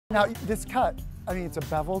Now, this cut, I mean, it's a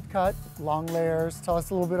beveled cut, long layers. Tell us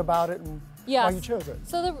a little bit about it and why you chose it.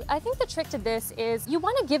 So I think the trick to this is you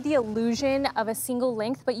want to give the illusion of a single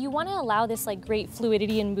length, but you want to allow this like great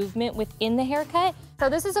fluidity and movement within the haircut. So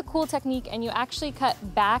this is a cool technique, and you actually cut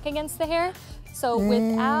back against the hair. So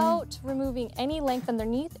without removing any length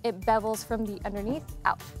underneath, it bevels from the underneath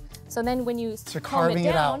out. So then when you comb it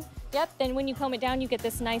down, then when you comb it down, you get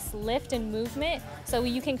this nice lift and movement. So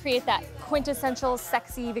you can create that quintessential,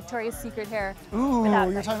 sexy Victoria's Secret hair. Ooh,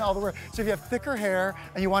 you're talking all the way. So if you have thicker hair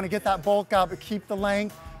and you want to get that bulk out but keep the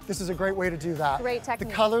length, this is a great way to do that. Great technique.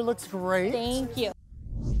 The color looks great. Thank you.